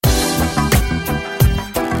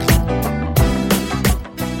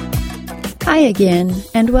Hi again,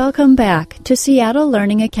 and welcome back to Seattle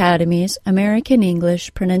Learning Academy's American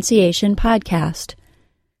English Pronunciation Podcast.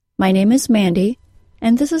 My name is Mandy,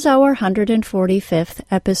 and this is our 145th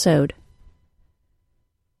episode.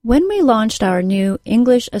 When we launched our new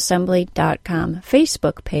EnglishAssembly.com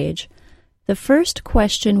Facebook page, the first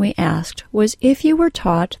question we asked was if you were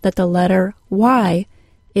taught that the letter Y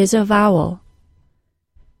is a vowel.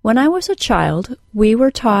 When I was a child, we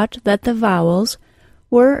were taught that the vowels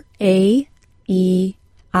were A, E,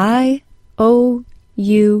 I, O,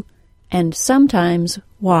 U, and sometimes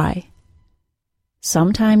Y.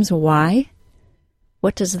 Sometimes Y?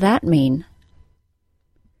 What does that mean?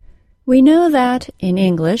 We know that, in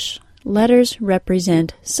English, letters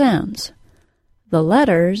represent sounds. The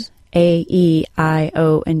letters A, E, I,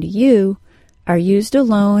 O, and U are used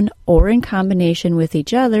alone or in combination with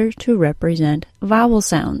each other to represent vowel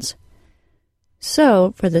sounds.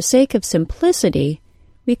 So, for the sake of simplicity,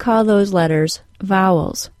 we call those letters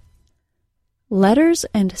vowels. Letters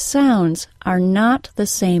and sounds are not the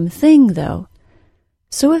same thing, though.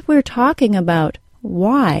 So if we're talking about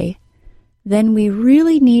Y, then we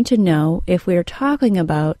really need to know if we're talking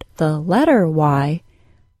about the letter Y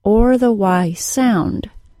or the Y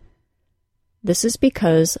sound. This is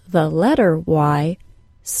because the letter Y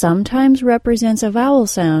sometimes represents a vowel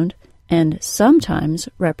sound and sometimes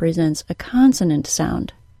represents a consonant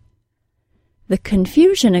sound. The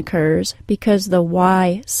confusion occurs because the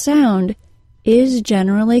Y sound is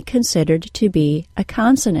generally considered to be a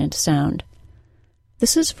consonant sound.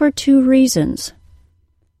 This is for two reasons.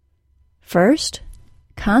 First,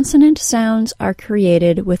 consonant sounds are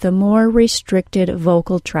created with a more restricted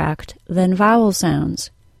vocal tract than vowel sounds.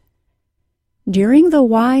 During the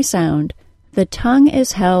Y sound, the tongue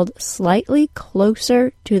is held slightly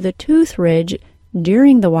closer to the tooth ridge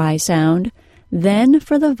during the Y sound than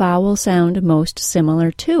for the vowel sound most similar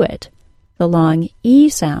to it, the long E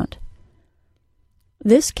sound.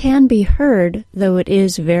 This can be heard, though it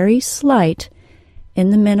is very slight, in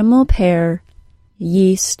the minimal pair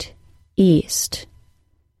yeast, east.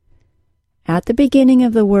 At the beginning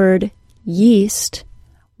of the word yeast,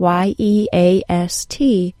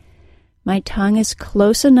 Y-E-A-S-T, my tongue is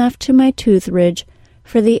close enough to my tooth ridge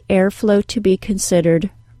for the airflow to be considered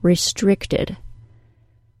restricted.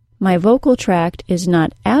 My vocal tract is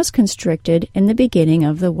not as constricted in the beginning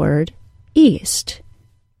of the word east,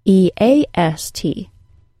 E-A-S-T.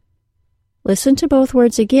 Listen to both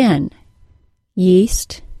words again.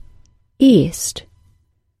 Yeast, east.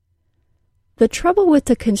 The trouble with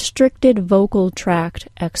the constricted vocal tract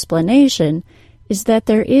explanation is that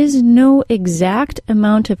there is no exact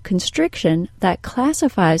amount of constriction that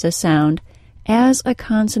classifies a sound as a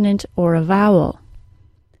consonant or a vowel.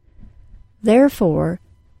 Therefore,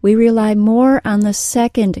 we rely more on the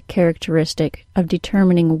second characteristic of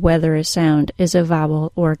determining whether a sound is a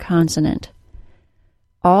vowel or a consonant.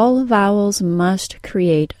 All vowels must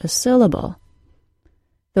create a syllable.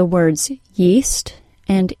 The words yeast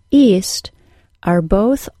and east are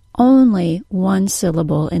both only one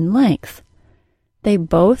syllable in length. They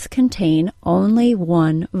both contain only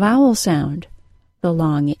one vowel sound, the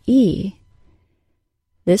long E.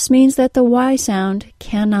 This means that the Y sound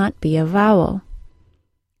cannot be a vowel.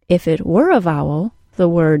 If it were a vowel, the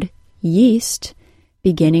word yeast,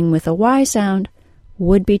 beginning with a Y sound,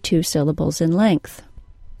 would be two syllables in length.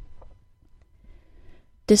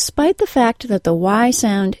 Despite the fact that the Y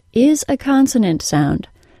sound is a consonant sound,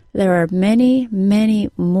 there are many, many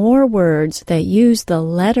more words that use the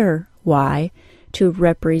letter Y to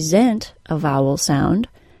represent a vowel sound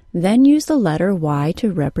than use the letter Y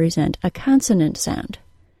to represent a consonant sound.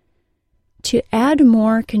 To add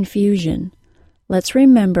more confusion, let's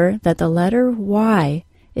remember that the letter Y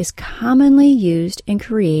is commonly used in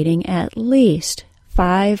creating at least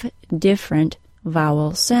 5 different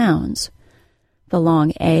vowel sounds: the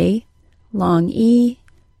long A, long E,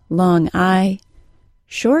 long I,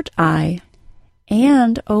 short I,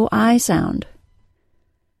 and OI sound.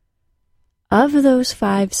 Of those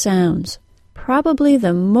 5 sounds, probably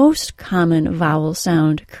the most common vowel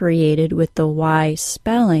sound created with the Y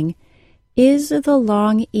spelling is the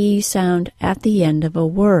long E sound at the end of a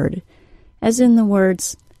word, as in the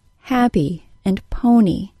words happy and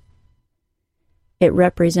pony. It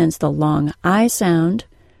represents the long I sound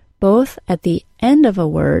both at the end of a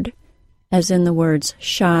word, as in the words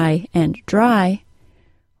shy and dry,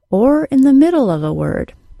 or in the middle of a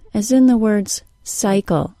word, as in the words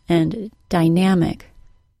cycle and dynamic.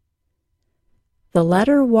 The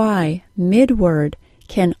letter Y mid-word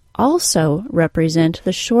can also represent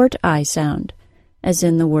the short I sound, as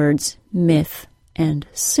in the words myth and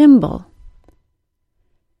symbol.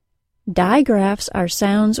 Digraphs are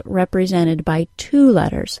sounds represented by two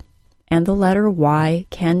letters, and the letter Y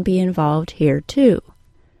can be involved here too.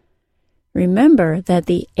 Remember that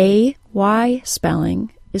the AY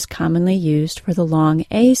spelling is commonly used for the long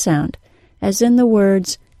A sound, as in the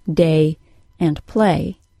words day and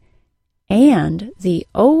play, and the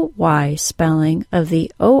OY spelling of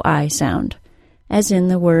the OI sound, as in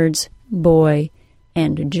the words boy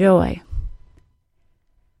and joy.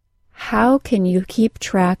 How can you keep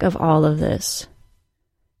track of all of this?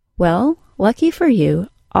 Well, lucky for you,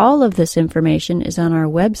 all of this information is on our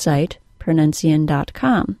website,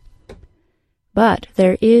 pronuncian.com. But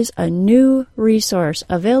there is a new resource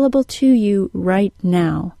available to you right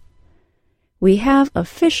now. We have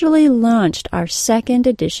officially launched our second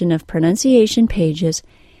edition of Pronunciation Pages,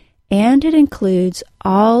 and it includes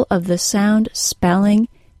all of the sound spelling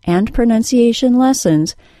and pronunciation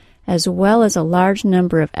lessons, as well as a large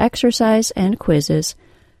number of exercise and quizzes,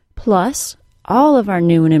 plus all of our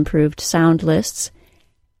new and improved sound lists,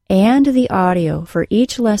 and the audio for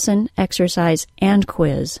each lesson, exercise, and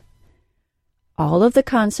quiz. All of the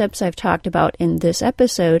concepts I've talked about in this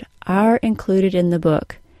episode are included in the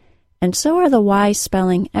book, and so are the Y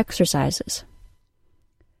spelling exercises.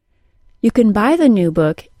 You can buy the new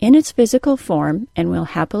book in its physical form, and we'll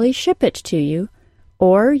happily ship it to you,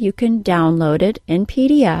 or you can download it in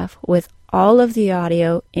PDF with all of the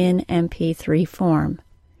audio in MP3 form.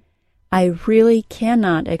 I really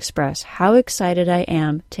cannot express how excited I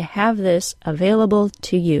am to have this available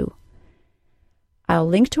to you. I'll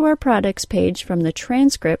link to our products page from the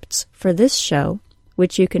transcripts for this show,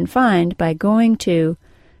 which you can find by going to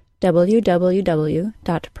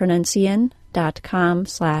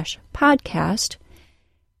www.pronuncian.com/podcast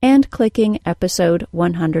and clicking episode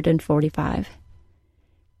 145.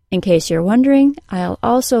 In case you're wondering, I'll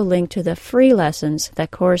also link to the free lessons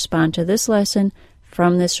that correspond to this lesson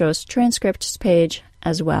from this show's transcripts page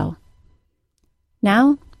as well.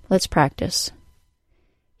 Now, let's practice.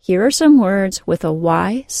 Here are some words with a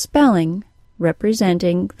Y spelling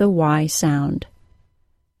representing the Y sound.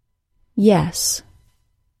 Yes.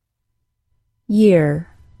 Year.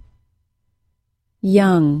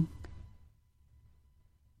 Young.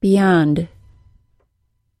 Beyond.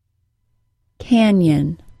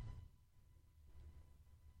 Canyon.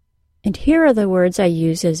 And here are the words I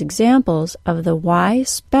use as examples of the Y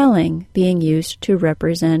spelling being used to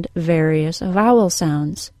represent various vowel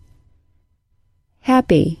sounds.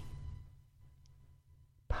 Happy.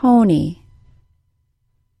 Pony.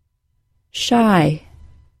 Shy.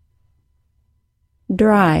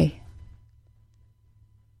 Dry.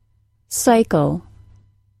 Cycle.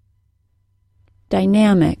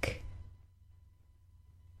 Dynamic.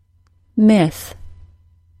 Myth.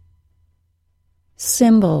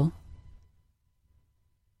 Symbol.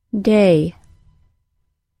 Day.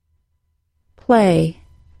 Play.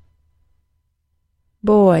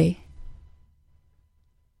 Boy.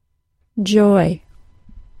 Joy.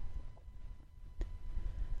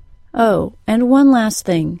 Oh, and one last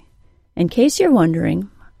thing. In case you're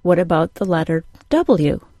wondering, what about the letter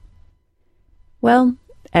W? Well,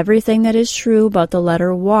 everything that is true about the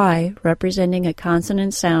letter Y representing a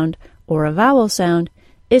consonant sound or a vowel sound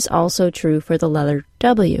is also true for the letter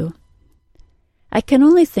W. I can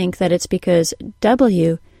only think that it's because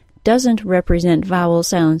W doesn't represent vowel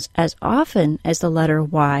sounds as often as the letter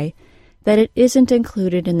Y that it isn't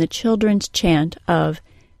included in the children's chant of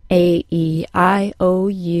A, E, I, O,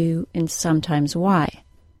 U, and sometimes Y.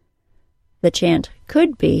 The chant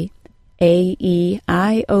could be A, E,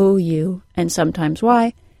 I, O, U, and sometimes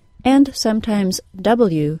Y, and sometimes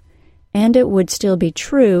W, and it would still be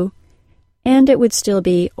true, and it would still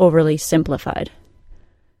be overly simplified.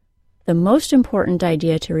 The most important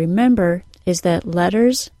idea to remember is that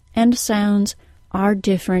letters and sounds are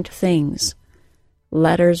different things.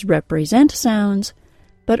 Letters represent sounds,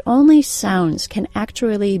 but only sounds can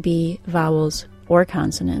actually be vowels or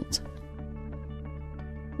consonants.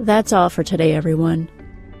 That's all for today, everyone.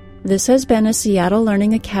 This has been a Seattle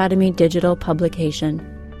Learning Academy digital publication.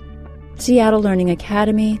 Seattle Learning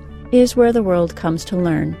Academy is where the world comes to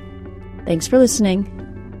learn. Thanks for listening.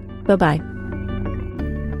 Bye-bye.